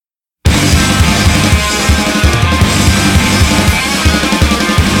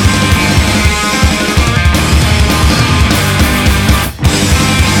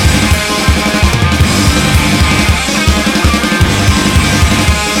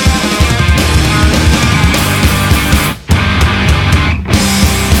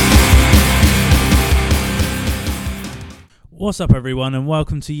What's up, everyone, and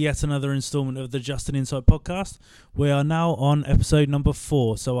welcome to yet another instalment of the Justin Insight podcast. We are now on episode number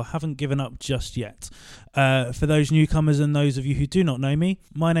 4, so I haven't given up just yet. For those newcomers and those of you who do not know me,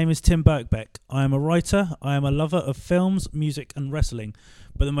 my name is Tim Birkbeck. I am a writer, I am a lover of films, music and wrestling,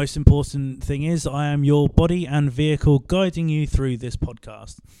 but the most important thing is I am your body and vehicle guiding you through this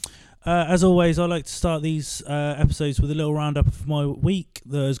podcast. As always, I like to start these episodes with a little roundup of my week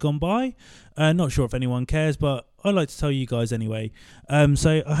that has gone by. Not sure if anyone cares, but I like to tell you guys anyway.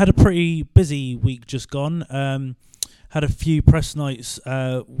 So I had a pretty busy week just gone. Had a few press nights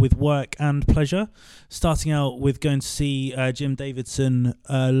with work and pleasure. Starting out with going to see Jim Davidson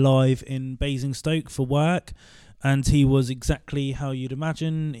live in Basingstoke for work. And he was exactly how you'd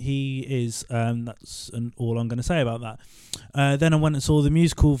imagine he is. That's all I'm going to say about that. Then I went and saw the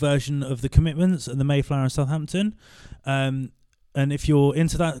musical version of The Commitments at the Mayflower in Southampton. And if you're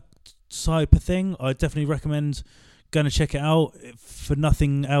into that type of thing, I definitely recommend going to check it out. For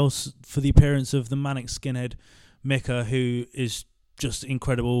nothing else, for the appearance of the manic skinhead Mika, who is just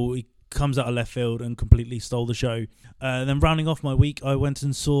incredible. He comes out of left field and completely stole the show. Then rounding off my week, I went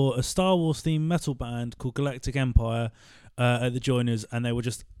and saw a Star Wars themed metal band called Galactic Empire at the Joiners, and they were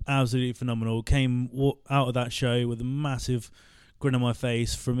just absolutely phenomenal. Came out of that show with a massive grin on my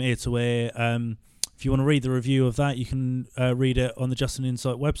face from ear to ear. If you want to read the review of that, you can read it on the Justin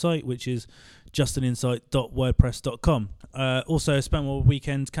Insight website, which is justininsight.wordpress.com. Also, I spent my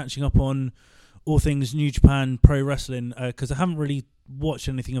weekend catching up on all things New Japan Pro Wrestling, because I haven't really watched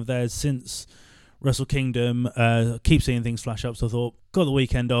anything of theirs since Wrestle Kingdom. I keep seeing things flash up, so I thought, got the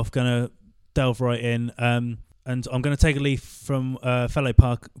weekend off, going to delve right in. And I'm going to take a leaf from fellow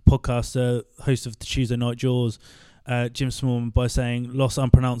podcaster, host of the Tuesday Night Jaws, Jim Smallman, by saying Los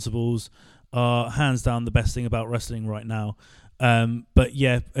Unpronounceables are hands down the best thing about wrestling right now. But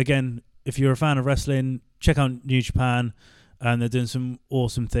yeah, again, if you're a fan of wrestling, check out New Japan, and they're doing some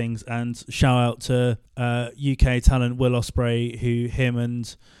awesome things. And shout out to UK talent Will Ospreay, who him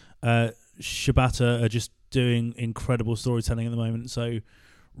and Shibata are just doing incredible storytelling at the moment. So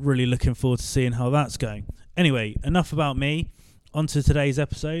really looking forward to seeing how that's going. Anyway, enough about me. On to today's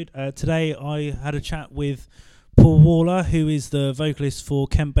episode. Today I had a chat with Paul Waller, who is the vocalist for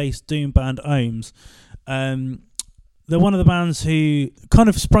Kent-based doom band Ohms. They're one of the bands who kind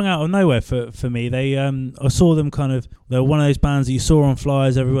of sprung out of nowhere for me. They I saw them they were one of those bands that you saw on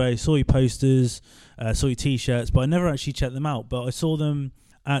flyers everywhere. You saw your posters, saw your t-shirts, but I never actually checked them out. But I saw them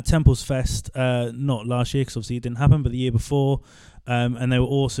at Temples Fest, not last year because obviously it didn't happen, but the year before, and they were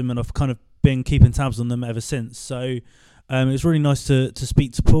awesome, and I've kind of been keeping tabs on them ever since. So it was really nice to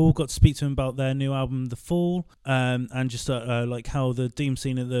speak to Paul. Got to speak to him about their new album, The Fall, and just like how the doom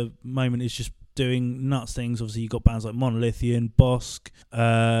scene at the moment is just doing nuts things. Obviously, you've got bands like Monolithian, Bosk,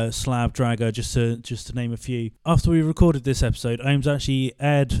 Slab, Dragger, just to name a few. After we recorded this episode, Ohms actually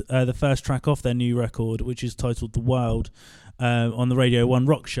aired the first track off their new record, which is titled The Wild, on the Radio 1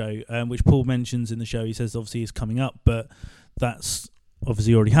 Rock Show, which Paul mentions in the show. He says obviously is coming up, but that's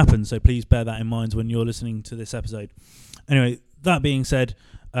obviously already happened, so please bear that in mind when you're listening to this episode. Anyway, that being said,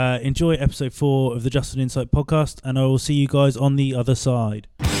 enjoy episode 4 of the Justin Insight podcast, and I will see you guys on the other side.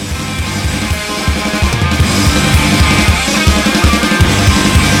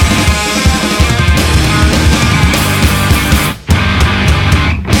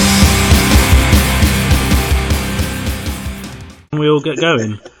 We all get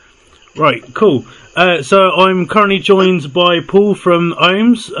going. Right, cool. So I'm currently joined by Paul from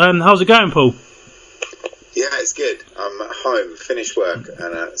Ohms. How's it going, Paul? Yeah, it's good. I'm at home, finished work,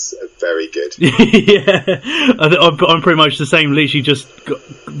 and that's very good. Yeah, I'm pretty much the same. Literally just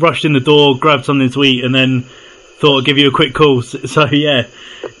rushed in the door, grabbed something to eat, and then thought I'd give you a quick call. So yeah,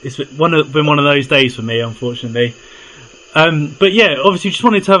 it's been one of those days for me, unfortunately. But yeah, obviously just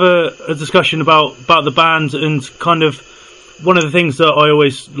wanted to have a discussion about the band, and kind of one of the things that I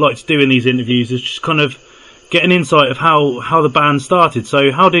always like to do in these interviews is just kind of get an insight of how the band started.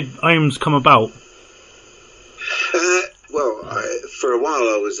 So how did Ohms come about? For a while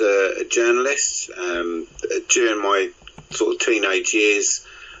I was a journalist. During my sort of teenage years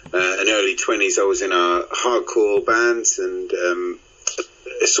and early 20s, I was in a hardcore band, and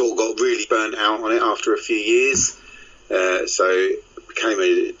I sort of got really burnt out on it after a few years. So I became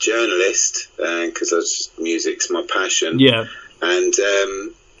a journalist because music's my passion. Yeah. And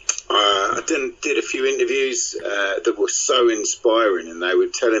I did a few interviews that were so inspiring, and they were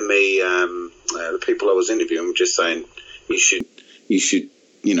telling me, the people I was interviewing were just saying, you should,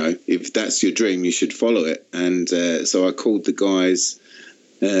 if that's your dream, you should follow it. And so I called the guys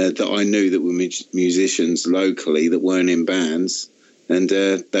that I knew that were musicians locally that weren't in bands, and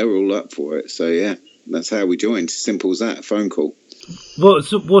they were all up for it. So yeah. that's how we joined. Simple as that. A phone call. What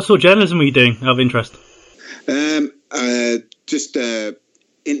sort of journalism were you doing out of interest? Just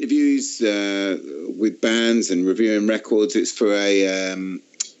interviews with bands and reviewing records. It's for I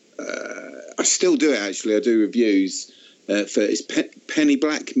still do it actually. I do reviews for Penny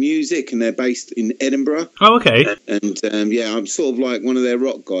Black Music, and they're based in Edinburgh. Oh, okay. And I'm sort of like one of their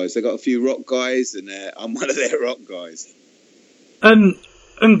rock guys. They got a few rock guys, and I'm one of their rock guys. And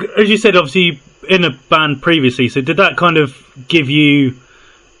as you said, obviously in a band previously, so did that kind of give you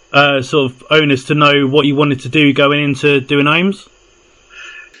sort of onus to know what you wanted to do going into doing Ohms?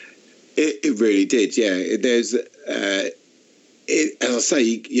 It really did, yeah. There's, as I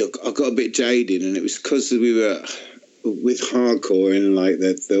say, I got a bit jaded, and it was because we were with hardcore and like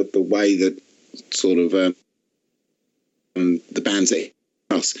the way that sort of the bands at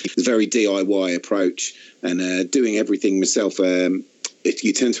us, it was a very DIY approach, and doing everything myself. If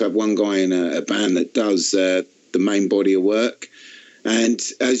you tend to have one guy in a band that does the main body of work, and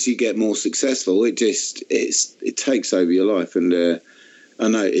as you get more successful, it takes over your life. And I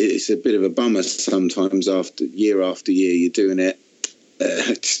know it's a bit of a bummer sometimes after year you're doing it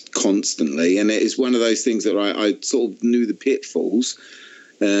constantly, and it is one of those things that I sort of knew the pitfalls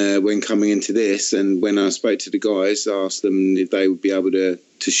when coming into this, and when I spoke to the guys, I asked them if they would be able to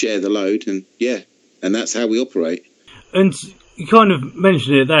share the load, and that's how we operate. And you kind of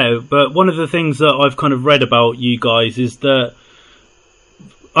mentioned it there, but one of the things that I've kind of read about you guys is that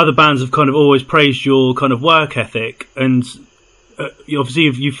other bands have kind of always praised your kind of work ethic, and obviously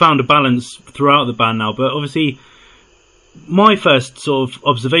you've found a balance throughout the band now, but obviously my first sort of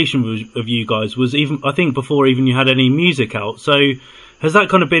observation of you guys was even, I think, before even you had any music out. So has that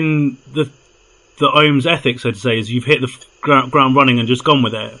kind of been the Ohms ethic, so to say, as you've hit the ground running and just gone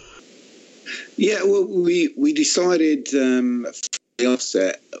with it? Yeah, well, we decided from the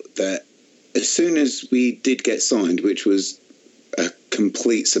offset that as soon as we did get signed, which was a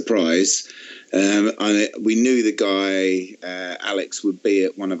complete surprise, we knew the guy Alex would be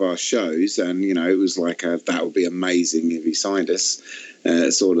at one of our shows, and it was like that would be amazing if he signed us,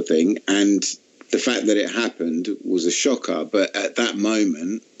 sort of thing. And the fact that it happened was a shocker. But at that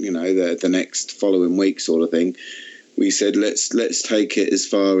moment, the next following week, sort of thing, we said let's take it as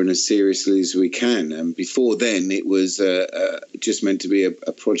far and as seriously as we can. And before then, it was just meant to be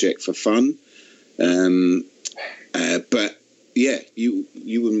a project for fun. But yeah, you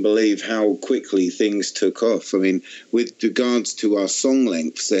wouldn't believe how quickly things took off. I mean, with regards to our song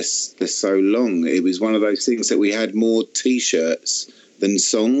lengths, they're so long. It was one of those things that we had more T-shirts than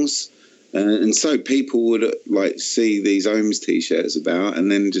songs. And so people would see these Ohms T-shirts about,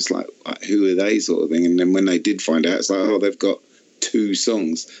 and then just like, who are they, sort of thing. And then when they did find out, it's like, oh, they've got 2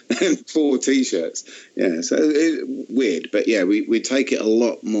 songs and 4 T-shirts. Yeah, so weird. But yeah, we take it a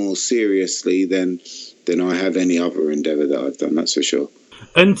lot more seriously than I have any other endeavour that I've done, that's for sure.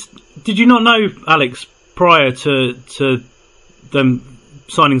 And did you not know Alex prior to them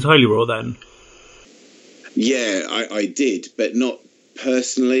signing to Holy Roar then? Yeah, I did, but not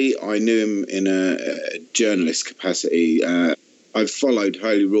personally. I knew him in a journalist capacity. I've followed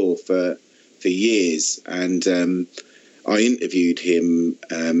Holy Roar for years, and I interviewed him.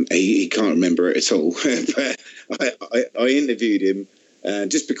 He can't remember it at all, but I interviewed him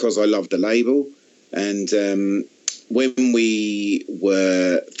just because I loved the label. And when we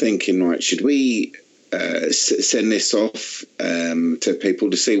were thinking, right, should we send this off to people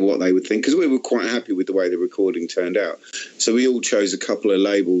to see what they would think? Because we were quite happy with the way the recording turned out. So we all chose a couple of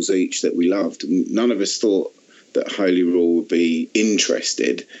labels each that we loved. None of us thought that Holy Roar would be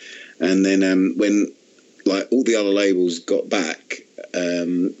interested. And then when all the other labels got back,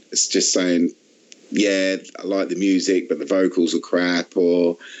 it's just saying, yeah, I like the music, but the vocals are crap,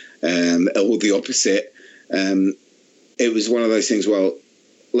 or the opposite. It was one of those things, well,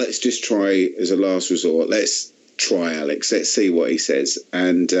 let's just try as a last resort. Let's try Alex. Let's see what he says.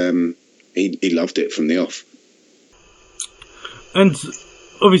 And he loved it from the off. And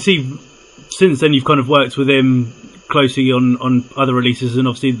obviously, since then, you've kind of worked with him closely on other releases, and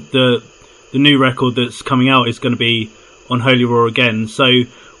obviously the new record that's coming out is going to be on Holy Roar again. So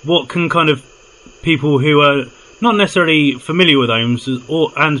what can kind of people who are not necessarily familiar with Ohms,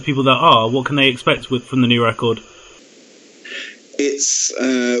 and people that are, what can they expect from the new record? It's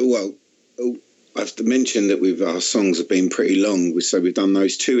I've mentioned that our songs have been pretty long, so we've done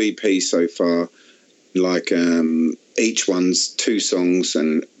those 2 EPs so far. Each one's 2 songs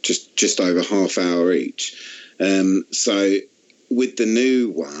and just over half hour each. So with the new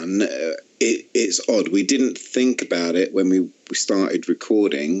one, it's odd. We didn't think about it when we started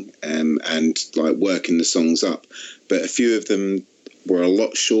recording and working the songs up, but a few of them were a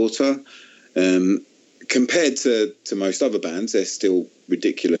lot shorter. compared to most other bands, they're still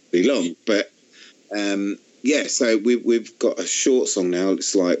ridiculously long. But yeah, so we've got a short song now.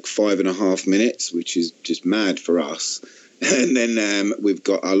 It's like 5.5 minutes, which is just mad for us. And then we've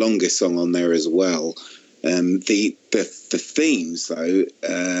got our longest song on there as well. The themes though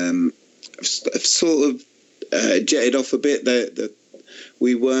have sort of jetted off a bit.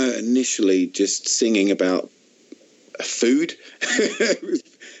 We were initially just singing about food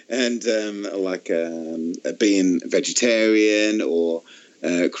and being vegetarian or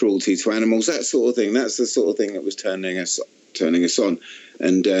cruelty to animals, that sort of thing. That's the sort of thing that was turning us on,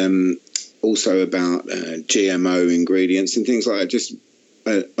 and also about GMO ingredients and things like that. Just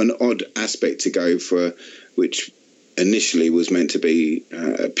an odd aspect to go for, which initially was meant to be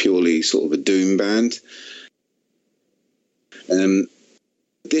purely sort of a doom band.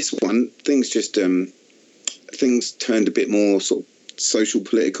 This one, things turned a bit more sort of social,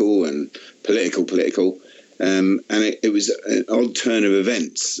 political, and political. And it was an odd turn of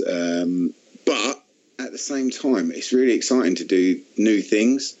events. But at the same time, it's really exciting to do new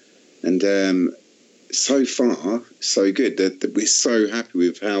things. And so far, so good. That we're so happy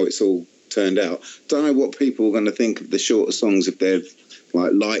with how it's all turned out. Don't know what people are going to think of the shorter songs if they've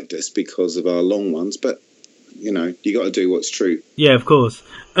liked us because of our long ones. But, you got to do what's true. Yeah, of course.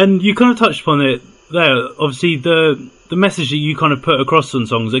 And you kind of touched upon it there. Obviously, the message that you kind of put across on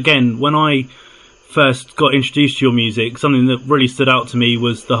songs, again, when I first got introduced to your music, something that really stood out to me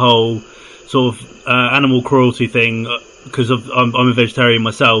was the whole sort of animal cruelty thing, because I'm a vegetarian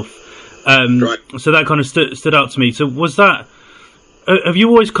myself. Right. So that kind of stood out to me. So was that... have you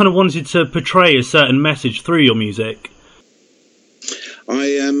always kind of wanted to portray a certain message through your music?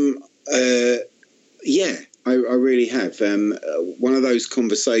 I really have. One of those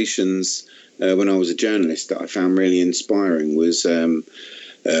conversations when I was a journalist that I found really inspiring was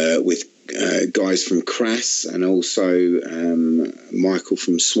with guys from Crass and also Michael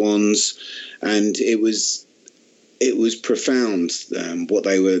from Swans, and it was profound what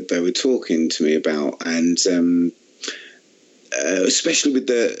they were talking to me about, and especially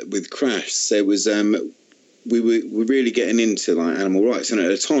with Crass, there was we were really getting into animal rights, and at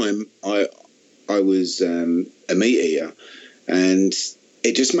the time I was a meat eater, and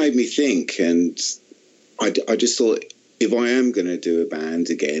it just made me think, and I just thought, if I am going to do a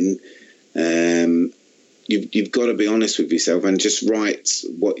band again, you've got to be honest with yourself and just write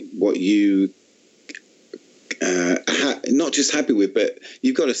what you not just happy with, but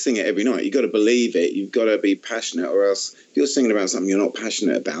you've got to sing it every night. You've got to believe it. You've got to be passionate, or else if you're singing about something you're not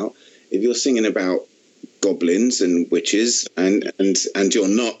passionate about, if you're singing about goblins and witches and you're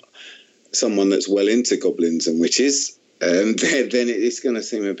not someone that's well into goblins and witches, then it's going to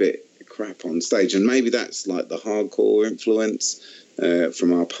seem a bit crap on stage. And maybe that's the hardcore influence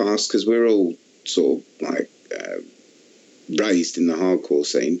from our past, because we're all sort of raised in the hardcore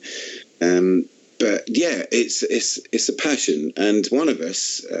scene. But yeah, it's a passion. And one of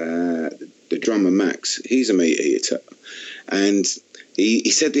us, the drummer Max, he's a meat eater, and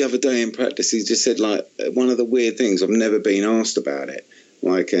he said the other day in practice, he just said one of the weird things, I've never been asked about it.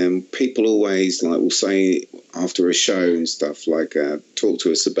 People always will say after a show and stuff, talk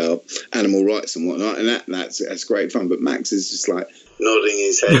to us about animal rights and whatnot, and that's great fun. But Max is just nodding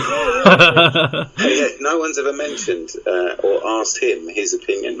his head. Yeah, no one's ever mentioned or asked him his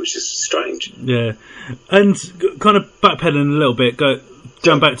opinion, which is strange. Yeah, and kind of backpedaling a little bit,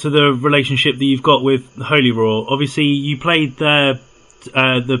 going back to the relationship that you've got with Holy Roar. Obviously, you played the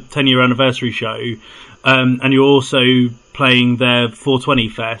 10-year anniversary show, and you're also playing their 420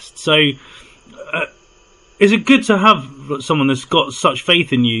 Fest. So is it good to have someone that's got such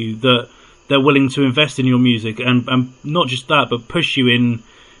faith in you that they're willing to invest in your music, and not just that, but push you in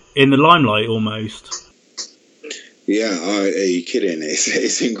the limelight almost? Yeah, are you kidding?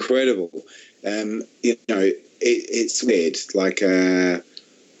 It's incredible. It's weird.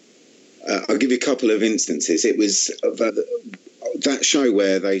 I'll give you a couple of instances. It was that show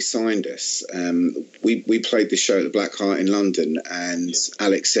where they signed us. We played the show at the Black Heart in London, and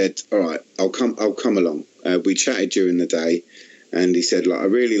Alex said, "All right, I'll come along." We chatted during the day, and he said, "I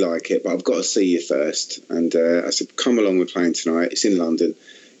really like it, but I've got to see you first." And I said, "Come along, we're playing tonight. It's in London."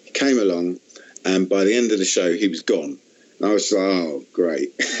 He came along, and by the end of the show, he was gone. And I was like, "Oh,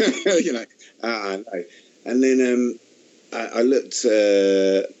 great," no. And then I looked.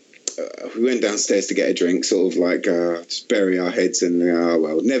 We went downstairs to get a drink, sort of just bury our heads, and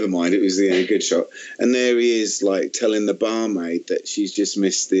well, never mind. It was a good shot. And there he is, telling the barmaid that she's just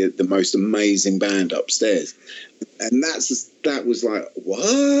missed the most amazing band upstairs. And that was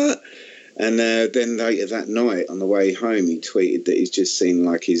what? And then later that night, on the way home, he tweeted that he's just seen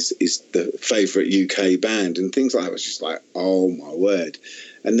like his the favourite UK band and things like that. I was just like, oh my word.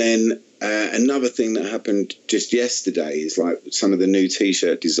 And then another thing that happened just yesterday is like some of the new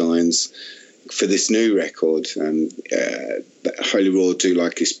T-shirt designs for this new record. Holy Roar do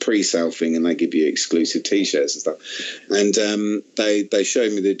like this pre-sale thing, and they give you exclusive T-shirts and stuff. And they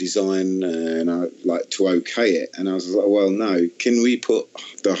showed me the design, and I like to okay it. And I was like, well, no, can we put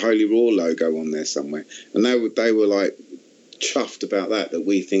the Holy Roar logo on there somewhere? And they were like chuffed about that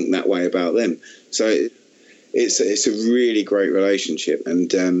we think that way about them. So it's a really great relationship,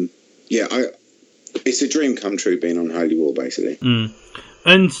 and it's a dream come true being on Holy War, basically.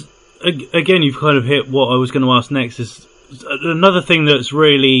 And again, you've kind of hit what I was going to ask next. Is another thing that's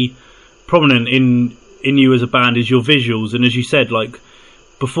really prominent in you as a band is your visuals, and as you said, like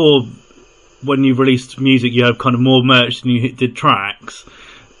before, when you released music, you had kind of more merch than you did tracks.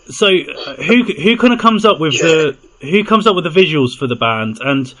 So who kind of comes up with the visuals for the band,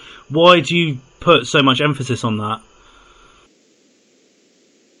 and why do you put so much emphasis on that?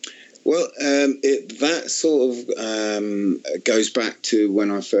 Well, that sort of goes back to when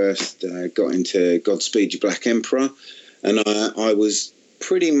I first got into Godspeed You Black Emperor, and I was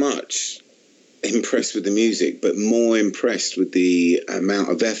pretty much impressed with the music, but more impressed with the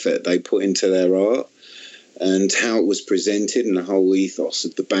amount of effort they put into their art and how it was presented and the whole ethos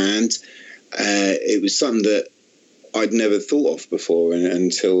of the band. It was something that I'd never thought of before,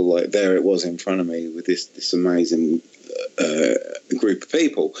 until like there it was in front of me with this amazing group of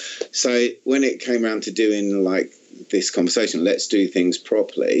people. So when it came around to doing like this conversation, let's do things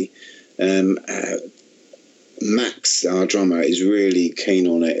properly, Max, our drummer, is really keen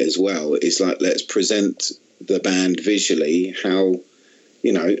on it as well. It's like, let's present the band visually how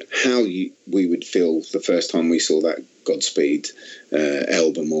we would feel the first time we saw that Godspeed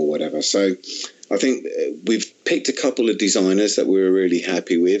album or whatever. So I think we've picked a couple of designers that we were really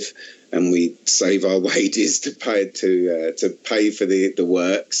happy with, and we save our wages to pay for the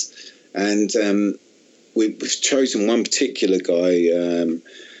works. And we've chosen one particular guy,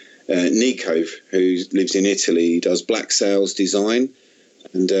 Nico, who lives in Italy. He does Black Sails design,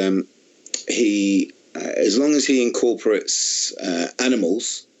 and he, as long as he incorporates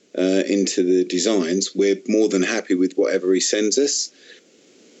animals into the designs, we're more than happy with whatever he sends us.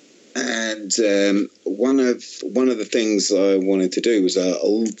 And one of the things I wanted to do was a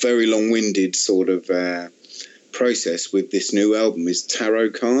very long-winded sort of process with this new album is tarot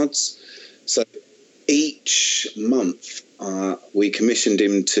cards. So each month we commissioned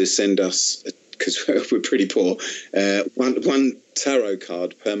him to send us, because we're pretty poor, one tarot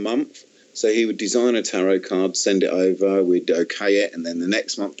card per month. So he would design a tarot card, send it over, we'd okay it, and then the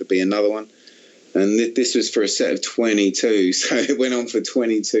next month there'd be another one. And this was for a set of 22, so it went on for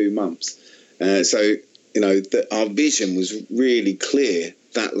 22 months. So, our vision was really clear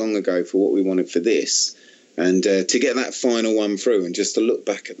that long ago for what we wanted for this. And to get that final one through, and just to look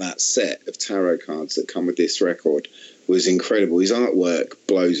back at that set of tarot cards that come with this record, was incredible. His artwork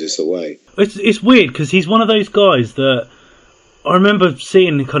blows us away. It's weird, because he's one of those guys that I remember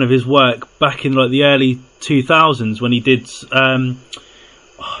seeing kind of his work back in like the early 2000s when he did, I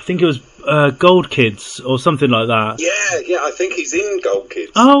think it was Gold Kids or something like that. Yeah, I think he's in Gold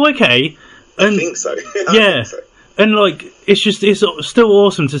Kids. Oh, okay. I think so. Yeah, and like it's still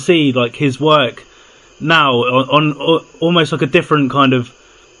awesome to see like his work now on almost like a different kind of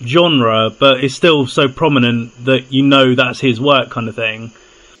genre, but it's still so prominent that that's his work, kind of thing.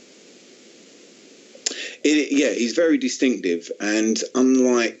 He's very distinctive, and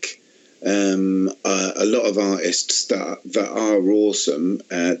unlike a lot of artists that are awesome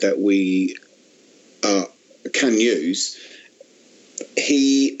that we can use,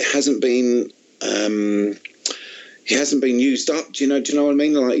 he hasn't been used up. Do you know what I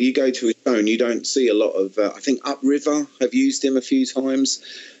mean? Like, you go to his show and you don't see a lot of. I think Upriver have used him a few times,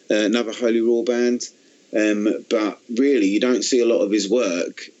 another Holy Roar band. But really, you don't see a lot of his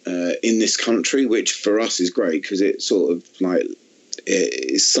work in this country, which for us is great, because it sort of like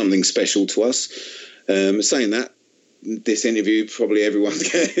is something special to us. Saying that, this interview, probably everyone's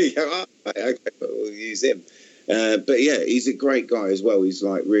going to go, okay, we'll use him. But yeah, he's a great guy as well. He's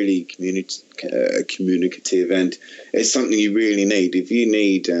like really communicative, and it's something you really need. If you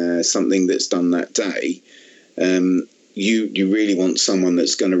need something that's done that day, you really want someone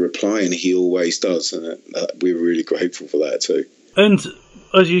that's going to reply, and he always does, and we're really grateful for that too. And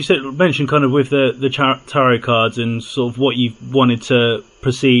as you mentioned kind of with the tarot cards and sort of what you wanted to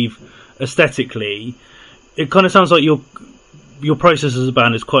perceive aesthetically, it kind of sounds like your process as a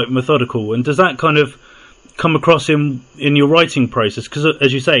band is quite methodical. And does that kind of come across in your writing process? Because,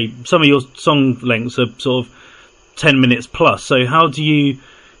 as you say, some of your song lengths are sort of 10 minutes plus. So how do you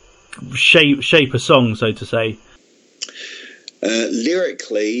shape a song, so to say?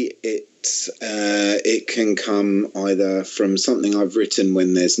 Lyrically, it can come either from something I've written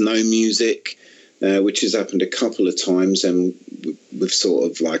when there's no music, which has happened a couple of times, and we've sort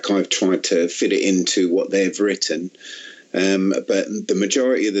of I've tried to fit it into what they've written. But the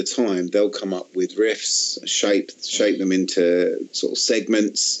majority of the time, they'll come up with riffs, shape them into sort of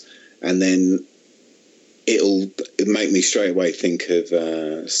segments, and then it'll make me straight away think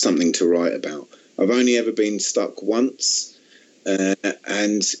of something to write about. I've only ever been stuck once.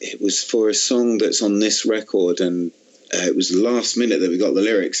 And it was for a song that's on this record, and it was the last minute that we got the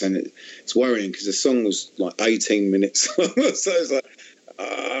lyrics, and it's worrying because the song was 18 minutes long. So it's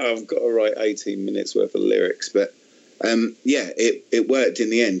I've got to write 18 minutes worth of lyrics. But it worked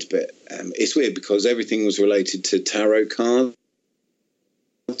in the end. But it's weird because everything was related to tarot cards.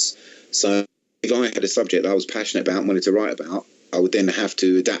 So if I had a subject that I was passionate about and wanted to write about, I would then have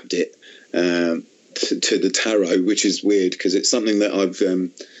to adapt it to the tarot, which is weird because it's something that I've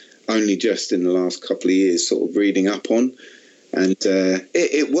only just in the last couple of years sort of reading up on, and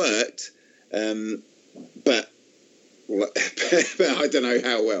it worked, but I don't know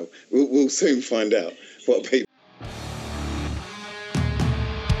how well. We'll soon find out what people.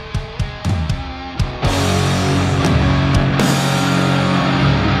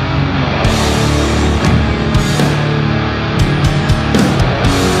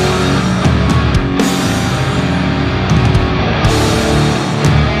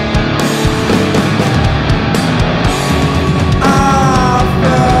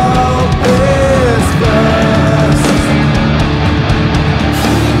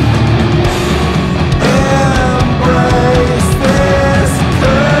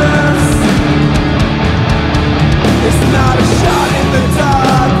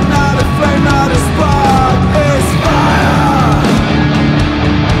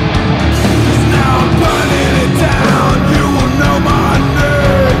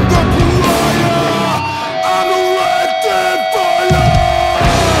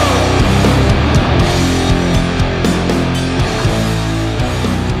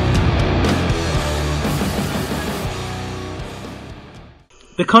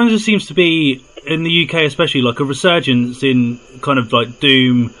 There kind of seems to be, in the UK especially, a resurgence in kind of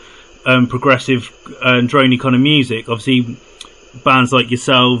doom, progressive and droney kind of music. Obviously, bands like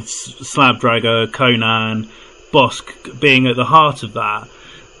yourselves, Slabdragger, Conan, Bosk being at the heart of that.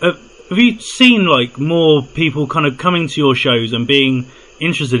 Have you seen more people kind of coming to your shows and being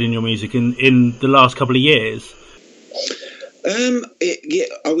interested in your music in the last couple of years? Yeah,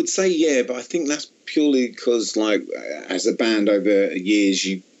 I would say yeah, but I think that's purely because, as a band over years,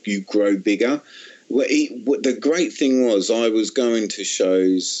 you grow bigger. The great thing was I was going to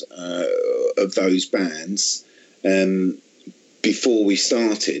shows of those bands before we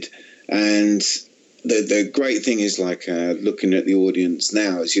started, and the great thing is looking at the audience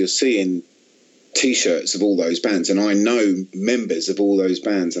now is you're seeing T-shirts of all those bands, and I know members of all those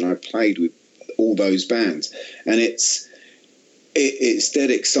bands, and I played with all those bands, and it's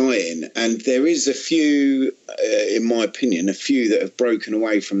dead exciting. And there is a few, in my opinion, that have broken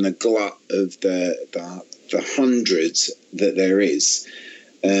away from the glut of the hundreds that there is.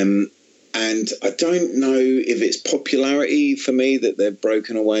 And I don't know if it's popularity for me that they've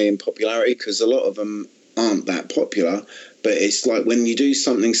broken away in popularity, because a lot of them aren't that popular. But it's when you do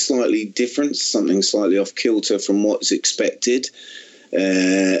something slightly different, something slightly off kilter from what's expected,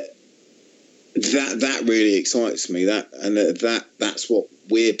 that really excites me. That's what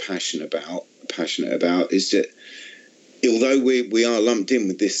we're passionate about is that although we are lumped in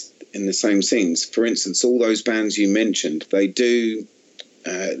with this in the same scenes, for instance, all those bands you mentioned, they do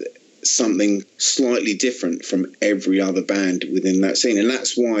something slightly different from every other band within that scene, and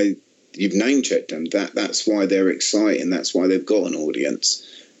that's why you've name checked them. That's why they're exciting. That's why they've got an audience.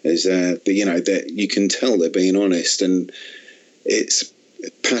 Is that you can tell they're being honest, and it's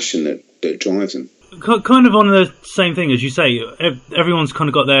passion that drives them. Kind of on the same thing as you say, everyone's kind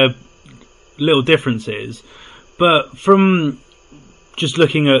of got their little differences, but from just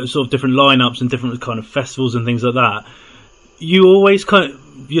looking at sort of different lineups and different kind of festivals and things like that, you always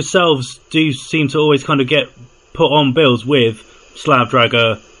yourselves do seem to always kind of get put on bills with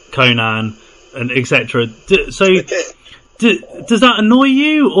Slabdragger, Conan, and etc. So does that annoy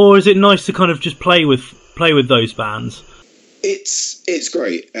you, or is it nice to kind of just play with those bands? It's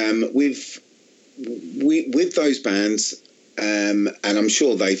great. With those bands, and I'm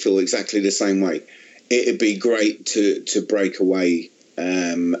sure they feel exactly the same way. It'd be great to break away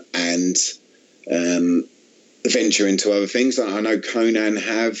and venture into other things. I know Conan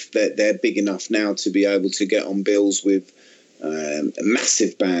have that they're big enough now to be able to get on bills with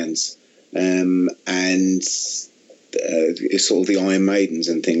massive bands, and sort of the Iron Maidens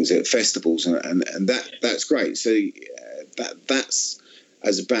and things at festivals, and that's great. So that's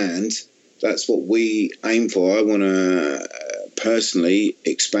as a band, that's what we aim for. I want to personally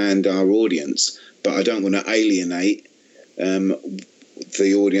expand our audience, but I don't want to alienate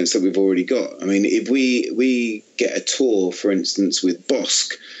the audience that we've already got. I mean, if we get a tour, for instance, with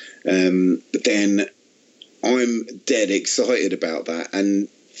Bosk, then I'm dead excited about that. And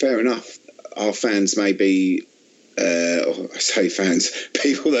fair enough, our fans may be, I say fans,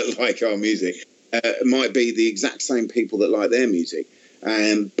 people that like our music, might be the exact same people that like their music.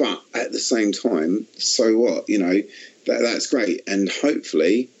 But at the same time, so what? You know, that's great. And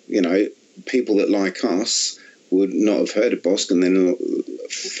hopefully, you know, people that like us would not have heard of Bosk and then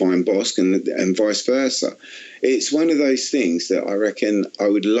find Bosk, and vice versa. It's one of those things that I reckon I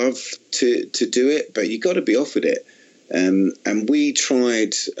would love to do it, but you got to be offered it. And we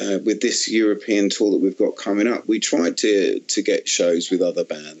tried with this European tour that we've got coming up, we tried to get shows with other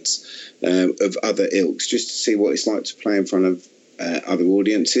bands of other ilks, just to see what it's like to play in front of other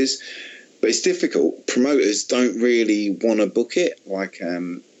audiences. But it's difficult. Promoters don't really want to book it. Like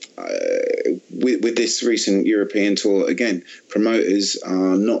with this recent European tour, again, promoters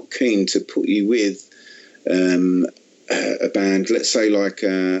are not keen to put you with a band. Let's say, like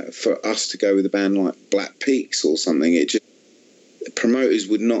for us to go with a band like Black Peaks or something, it just, promoters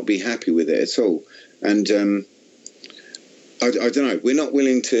would not be happy with it at all. And I don't know. We're not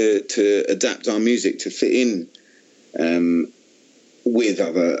willing to adapt our music to fit in with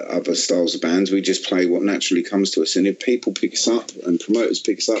other styles of bands. We just play what naturally comes to us. And if people pick us up and promoters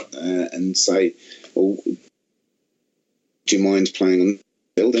pick us up and say, well, do you mind playing on the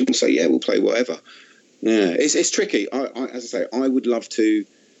bill? Then we'll say, yeah, we'll play whatever. Yeah, it's tricky. As I say, I would love to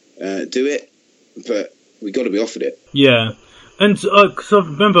do it, but we got to be offered it. Yeah. And because I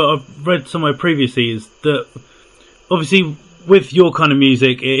remember I've read somewhere previously is that obviously with your kind of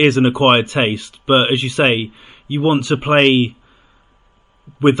music, it is an acquired taste, but as you say, you want to play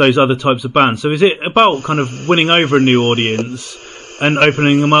with those other types of bands. So is it about kind of winning over a new audience and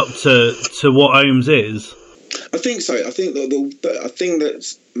opening them up to what Ohms is? I think so. I think the thing that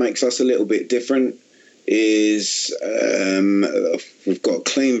makes us a little bit different is we've got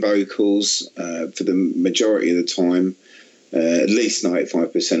clean vocals for the majority of the time. At least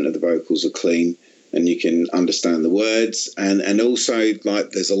 95% of the vocals are clean, and you can understand the words. And also,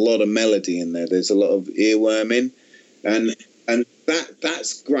 like, there's a lot of melody in there. There's a lot of earworming, and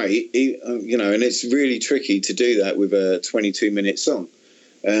that's great, you know. And it's really tricky to do that with a 22-minute song.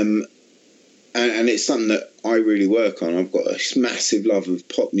 And it's something that I really work on. I've got a massive love of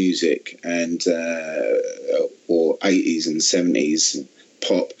pop music and or 80s and 70s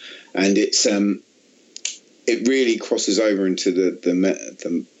pop, and it really crosses over into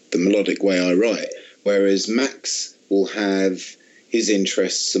the melodic way I write. Whereas Max will have his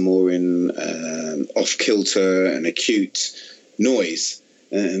interests are more in off kilter and acute noise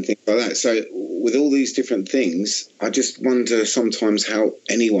and things like that. So with all these different things, I just wonder sometimes how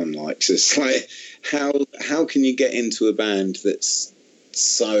anyone likes us. Like, how can you get into a band that's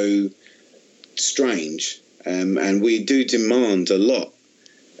so strange? And we do demand a lot.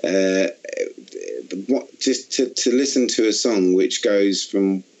 Just to listen to a song which goes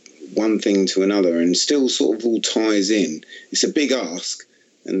from one thing to another and still sort of all ties in. It's a big ask,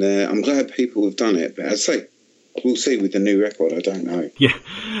 and I'm glad people have done it. But I'd say we'll see with the new record. I don't know. Yeah,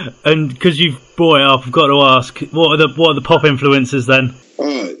 and because you've brought it up, I've got to ask, what are the pop influences then?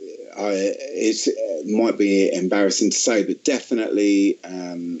 Oh, it might be embarrassing to say, but definitely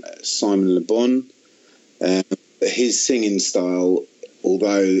Simon Le Bon. His singing style,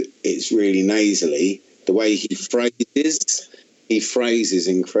 although it's really nasally, the way he phrases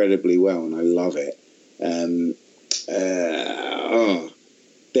incredibly well, and I love it.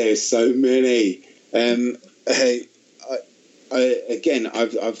 There's so many. I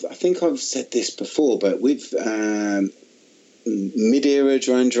think I've said this before, but with mid-era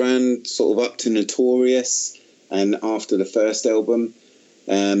Duran Duran, sort of up to Notorious, and after the first album,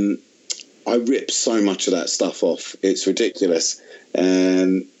 I rip so much of that stuff off. It's ridiculous.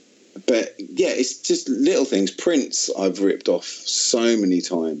 But yeah, it's just little things. Prince I've ripped off so many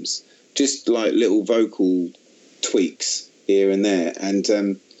times, just like little vocal tweaks here and there. And for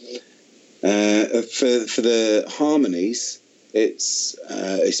the harmonies,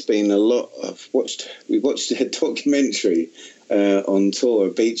 it's been a lot. We watched a documentary on tour,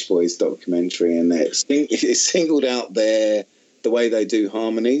 a Beach Boys documentary, and it's singled out the way they do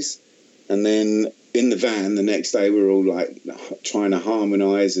harmonies, and then in the van the next day, we were all like trying to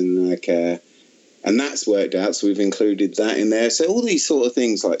harmonise and like, and that's worked out. So we've included that in there. So all these sort of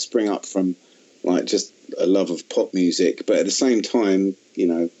things like spring up from like just a love of pop music, but at the same time, you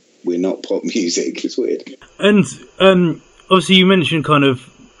know, we're not pop music. It's weird. And obviously, you mentioned kind of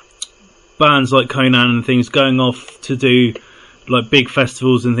bands like Conan and things going off to do like big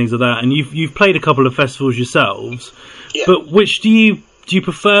festivals and things like that. And you've played a couple of festivals yourselves, Yeah. but which do you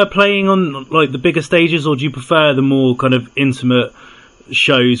prefer playing on, like the bigger stages, or do you prefer the more kind of intimate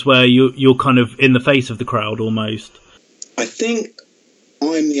shows where you're kind of in the face of the crowd almost? I think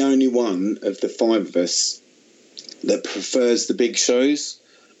I'm the only one of the five of us that prefers the big shows.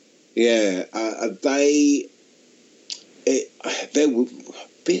 Yeah, they're a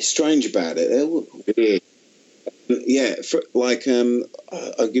bit strange about it. Yeah,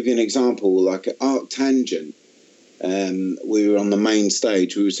 I'll give you an example. Like at Arctangent, we were on the main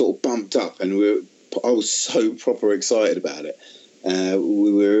stage. We were sort of bumped up, and I was so proper excited about it.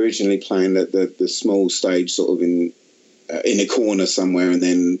 We were originally playing at the small stage, sort of in a corner somewhere, and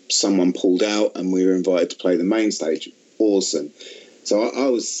then someone pulled out, and we were invited to play the main stage. Awesome. So I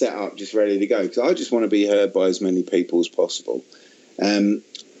was set up, just ready to go, because I just want to be heard by as many people as possible. And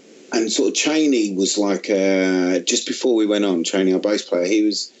sort of Cheney was like, just before we went on, Cheney, our bass player, he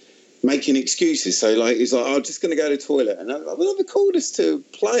was making excuses. So like, he's like, I'm just going to go to the toilet. And I well, they called us to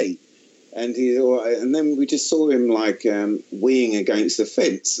play. And and then we just saw him like weeing against the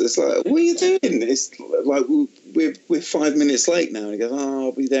fence. It's like, what are you doing? It's like we're 5 minutes late now. And he goes, oh,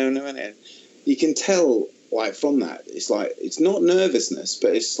 I'll be there in a minute. You can tell like from that, it's like, it's not nervousness,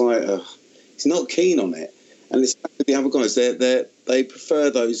 but it's like he's not keen on it. And it's like the other guys, they prefer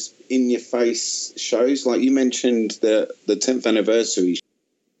those in your face shows. Like you mentioned the 10th anniversary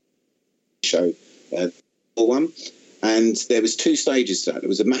show, one. And there was two stages to that. There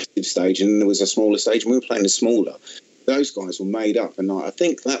was a massive stage and there was a smaller stage, and we were playing the smaller. Those guys were made up, and I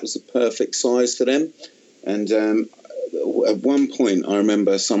think that was the perfect size for them. And at one point, I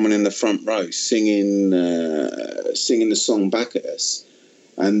remember someone in the front row singing the song back at us,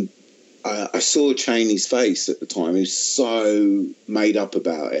 and I saw Cheney's face at the time. He was so made up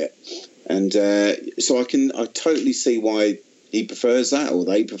about it, and so I totally see why he prefers that, or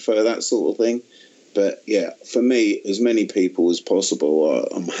they prefer that sort of thing. But yeah, for me, as many people as possible,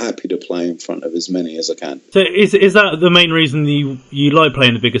 I'm happy to play in front of as many as I can. So is that the main reason you like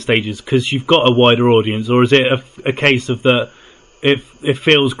playing the bigger stages, because you've got a wider audience, or is it a case of that it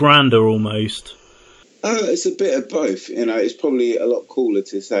feels grander almost? It's a bit of both. You know, it's probably a lot cooler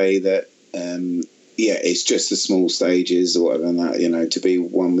to say that, it's just the small stages or whatever, and that, you know, to be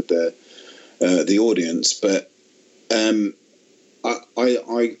one with the audience. But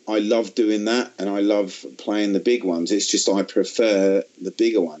I love doing that, and I love playing the big ones. It's just I prefer the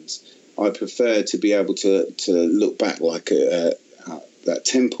bigger ones. I prefer to be able to look back, like that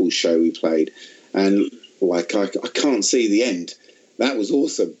Temple show we played, and like I can't see the end. That was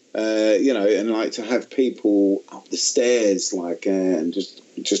awesome, you know, and like to have people up the stairs, like and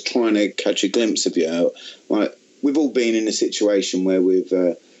just trying to catch a glimpse of you. Like we've all been in a situation where we've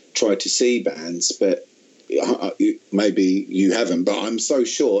tried to see bands, but maybe you haven't, but I'm so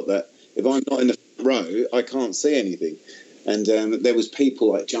short that if I'm not in the front row, I can't see anything. And there was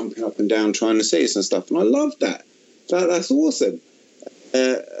people like jumping up and down trying to see us and stuff, and I loved that. That's awesome.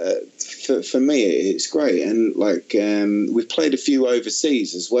 For me, it's great. And like we've played a few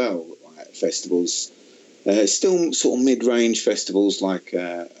overseas as well, like festivals. Still sort of mid-range festivals, like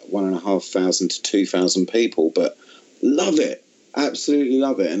 1,500 to 2,000 people, but love it, absolutely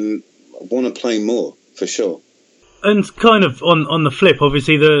love it, and I want to play more. For sure. And kind of on the flip,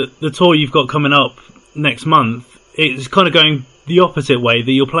 obviously the tour you've got coming up next month, it's kind of going the opposite way,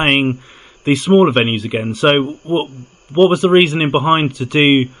 that you're playing these smaller venues again. So what was the reasoning behind to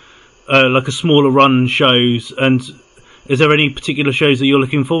do like a smaller run shows, and is there any particular shows that you're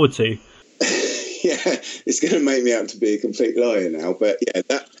looking forward to? Yeah, it's going to make me out to be a complete liar now, but yeah,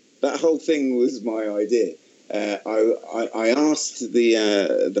 that whole thing was my idea. I asked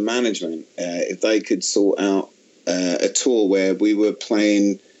the management if they could sort out a tour where we were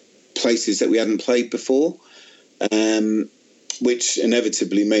playing places that we hadn't played before, which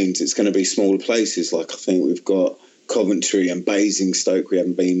inevitably means it's going to be smaller places. Like I think we've got Coventry and Basingstoke we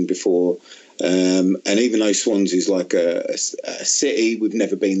haven't been before, and even though Swansea's like a city, we've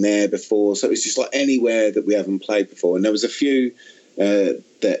never been there before. So it's just like anywhere that we haven't played before. And there was a few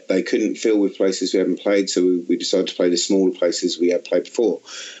that they couldn't fill with places we haven't played, so we decided to play the smaller places we had played before.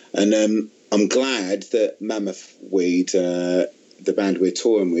 And I'm glad that Mammoth Weed, the band we're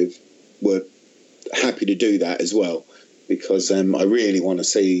touring with, were happy to do that as well. because I really want to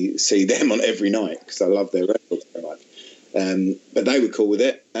see them on every night because I love their records so much. But they were cool with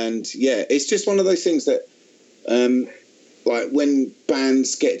it, and yeah, it's just one of those things that like when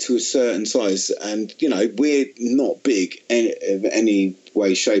bands get to a certain size, and you know, we're not big in any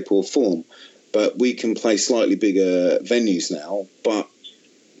way, shape or form, but we can play slightly bigger venues now. But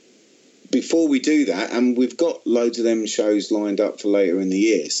before we do that, and we've got loads of them shows lined up for later in the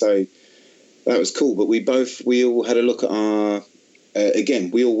year, so that was cool. But we all had a look at our again,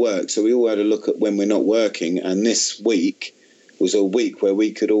 we all work, so we all had a look at when we're not working, and this week was a week where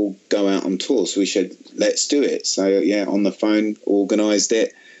we could all go out on tour, so we said, let's do it. So yeah, on the phone, organised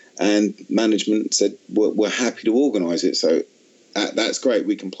it, and management said we're happy to organise it. So that's great.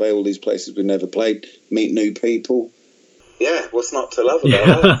 We can play all these places we've never played, meet new people. Yeah, what's not to love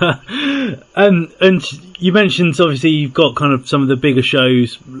about that? And you mentioned, obviously, you've got kind of some of the bigger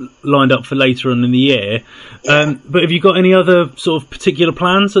shows lined up for later on in the year. Yeah. But have you got any other sort of particular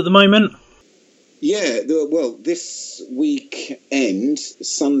plans at the moment? Yeah, well, this weekend,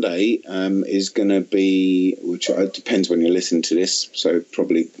 Sunday, is going to be, which depends when you listen to this, so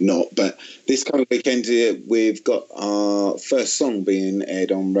probably not, but this coming weekend, we've got our first song being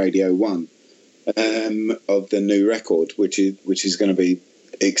aired on Radio 1 of the new record, which is going to be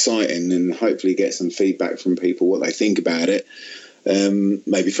exciting, and hopefully get some feedback from people, what they think about it,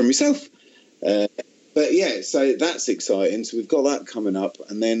 maybe from yourself. But yeah, so that's exciting. So we've got that coming up,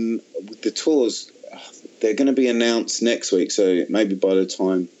 and then with the tours, they're going to be announced next week. So maybe by the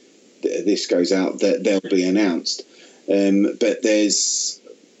time this goes out, that they'll be announced. But there's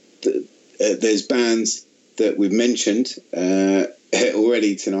bands that we've mentioned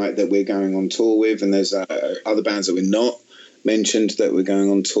already tonight that we're going on tour with, and there's other bands that we're not mentioned that we're going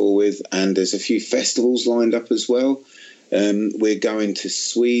on tour with, and there's a few festivals lined up as well. We're going to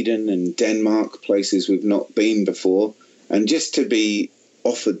Sweden and Denmark, places we've not been before, and just to be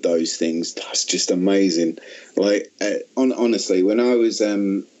offered those things, that's just amazing. Like honestly, when I was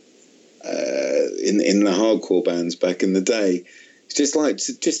in the hardcore bands back in the day, it's just like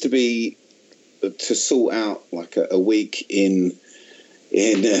to sort out like a week in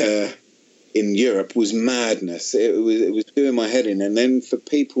Europe was madness. It was doing my head in, and then for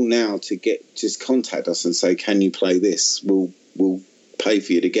people now to just contact us and say, "Can you play this? We'll pay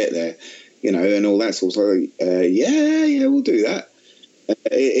for you to get there," you know, and all that sort of like, yeah, we'll do that.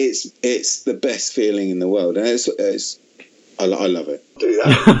 It's the best feeling in the world, and I love it. Do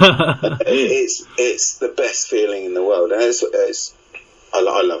that. it's the best feeling in the world, and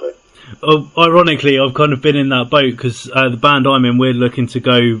I love it. Ironically, I've kind of been in that boat because the band I'm in, we're looking to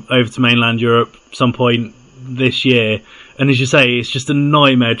go over to mainland Europe some point this year, and as you say, it's just a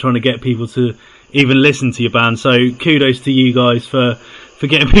nightmare trying to get people to even listen to your band. So kudos to you guys for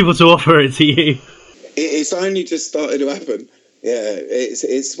getting people to offer it to you. It's only just started to happen. Yeah,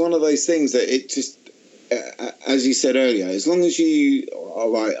 it's one of those things that it just, as you said earlier, as long as you are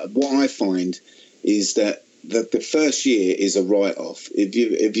right, what I find is that the first year is a write-off. If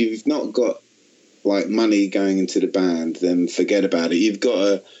you've not got like money going into the band, then forget about it. You've got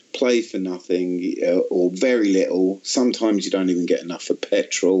to play for nothing or very little. Sometimes you don't even get enough for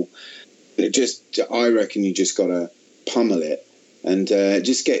petrol. I reckon you just got to pummel it and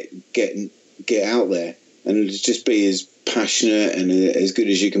just get out there and just be as passionate and as good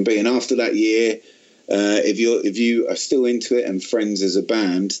as you can be. And after that year, if you are still into it and friends as a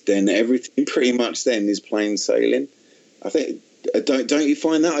band, then everything pretty much then is plain sailing. I think don't you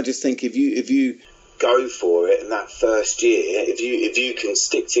find that? I just think if you go for it in that first year, if you can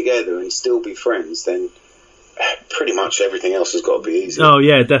stick together and still be friends, then pretty much everything else has got to be easy. Oh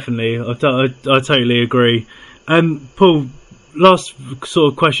yeah, definitely. I totally agree. Paul, last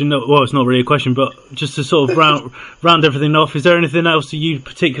sort of question. Well, it's not really a question, but just to sort of round everything off. Is there anything else that you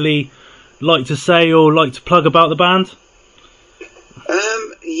particularly like to say or like to plug about the band?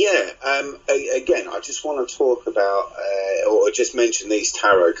 Again, I just want to talk about or just mention these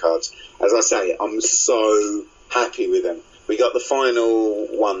tarot cards. As I say, I'm so happy with them. We got the final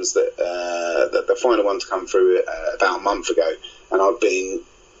ones the final ones come through about a month ago, and I've been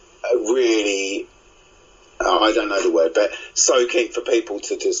really, I don't know the word, but so keen for people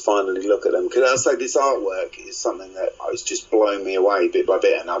to just finally look at them, because I say this artwork is something that has just blown me away bit by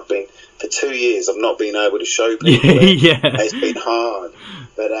bit, and I've been for 2 years I've not been able to show people it. Yeah. It's been hard,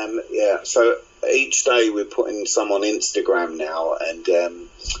 but so each day we're putting some on Instagram now, and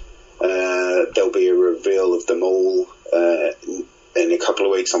there'll be a reveal of them all in a couple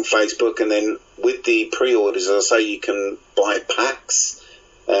of weeks on Facebook, and then with the pre-orders, as I say, you can buy packs.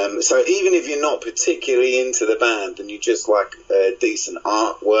 So even if you're not particularly into the band and you just like decent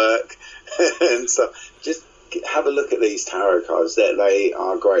artwork and stuff, just have a look at these tarot cards. They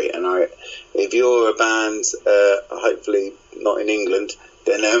are great. And if you're a band, hopefully not in England,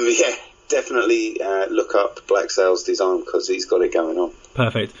 then yeah, definitely look up Black Sails Design, because he's got it going on.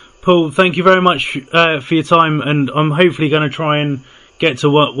 Perfect. Paul, thank you very much for your time, and I'm hopefully going to try and get to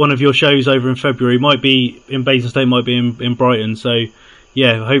one of your shows over in February. Might be in Basingstoke, might be in Brighton. So,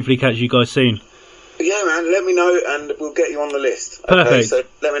 yeah, hopefully catch you guys soon. Yeah, man, let me know and we'll get you on the list. Perfect. Okay, so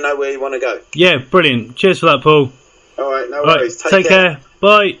let me know where you want to go. Yeah, brilliant. Cheers for that, Paul. All right, no worries. Take care.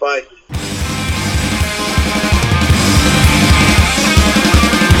 Bye. Bye.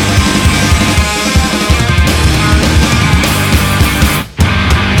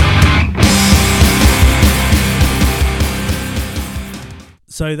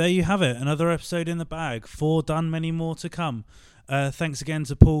 So there you have it, another episode in the bag. 4 done, many more to come. Thanks again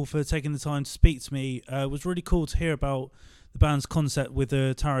to Paul for taking the time to speak to me. It was really cool to hear about the band's concept with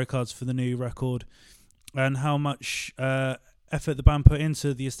the tarot cards for the new record, and how much effort the band put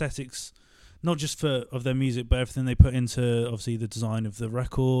into the aesthetics, not just of their music, but everything they put into, obviously, the design of the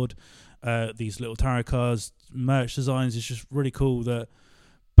record, these little tarot cards, merch designs. It's just really cool that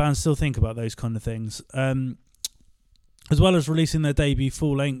bands still think about those kind of things. As well as releasing their debut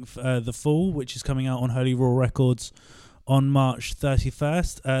full-length, The Fall, which is coming out on Holy Roar Records on March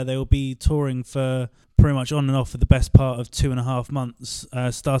 31st. They will be touring for pretty much on and off for the best part of 2.5 months,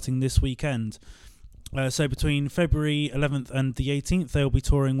 starting this weekend. So between February 11th and the 18th, they'll be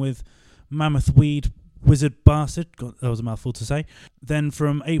touring with Mammoth Weed, Wizard Bastard. God, that was a mouthful to say. Then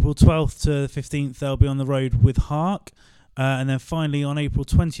from April 12th to 15th, they'll be on the road with Hark. And then finally on April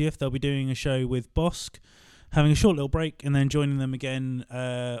 20th, they'll be doing a show with Bosk, having a short little break, and then joining them again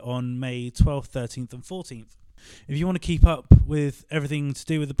on May 12th, 13th and 14th. If you want to keep up with everything to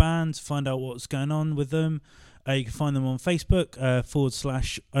do with the band, find out what's going on with them, you can find them on Facebook,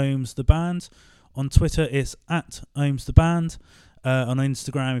 /Ohms the Band. On Twitter, it's @Ohms the Band. On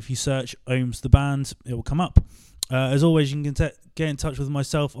Instagram, if you search Ohms the Band, it will come up. As always, you can get in touch with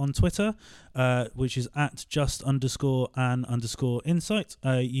myself on Twitter, which is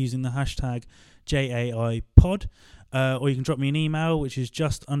 @just_an_insight, using the hashtag JAIPod, or you can drop me an email, which is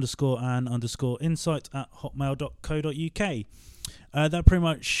just_an_insight@hotmail.co.uk. That pretty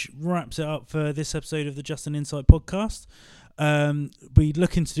much wraps it up for this episode of the Just an Insight podcast. We're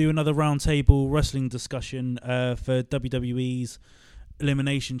looking to do another roundtable wrestling discussion for WWE's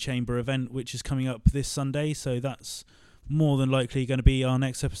Elimination Chamber event, which is coming up this Sunday, so that's more than likely going to be our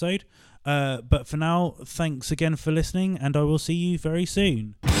next episode. But for now, thanks again for listening, and I will see you very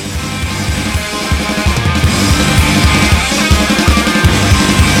soon.